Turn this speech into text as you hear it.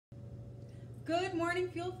Good morning,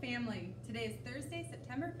 Fuel family. Today is Thursday,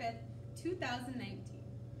 September 5th, 2019.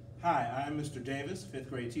 Hi, I'm Mr. Davis, 5th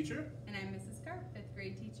grade teacher. And I'm Mrs. Carp, 5th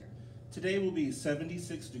grade teacher. Today will be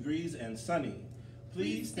 76 degrees and sunny.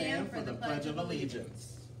 Please stand for the Pledge of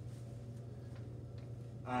Allegiance.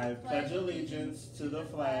 I pledge allegiance to the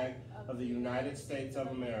flag of the United States of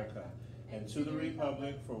America and to the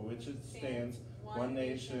republic for which it stands, one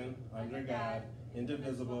nation, under God,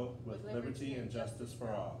 indivisible, with liberty and justice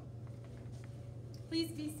for all.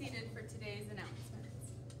 Please be seated for today's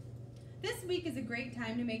announcements. This week is a great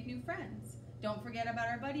time to make new friends. Don't forget about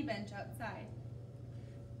our buddy bench outside.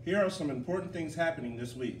 Here are some important things happening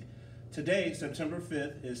this week. Today, September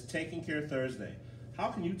 5th, is Taking Care Thursday.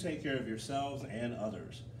 How can you take care of yourselves and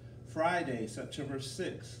others? Friday, September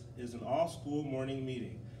 6th, is an all-school morning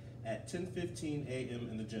meeting at 10:15 a.m.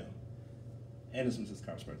 in the gym. And it's Mrs.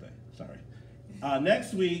 Carp's birthday, sorry.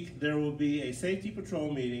 Next week, there will be a safety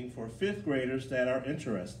patrol meeting for 5th graders that are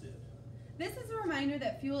interested. This is a reminder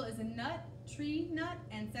that Fuel is a nut, tree nut,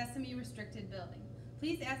 and sesame restricted building.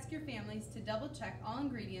 Please ask your families to double check all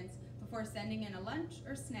ingredients before sending in a lunch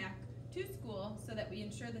or snack to school so that we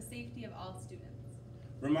ensure the safety of all students.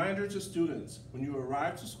 Reminder to students, when you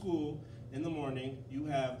arrive to school in the morning, you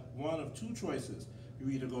have one of two choices. You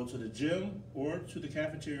either go to the gym or to the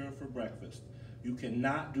cafeteria for breakfast. You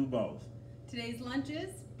cannot do both. Today's lunch is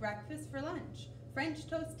breakfast for lunch. French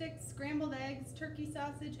toast sticks, scrambled eggs, turkey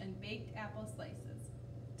sausage, and baked apple slices.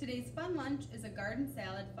 Today's fun lunch is a garden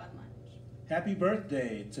salad fun lunch. Happy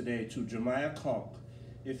birthday today to Jemiah Kalk.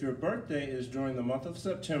 If your birthday is during the month of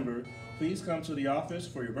September, please come to the office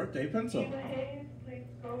for your birthday pencil. Please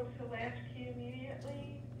go to latchkey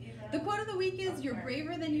immediately. The quote of the week is, "You're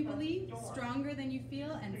braver than you believe, stronger than you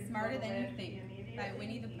feel, and smarter than you think," by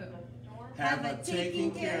Winnie the Pooh. Have a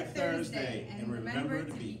Taking Care Thursday, and remember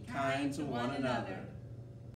to be kind to one another.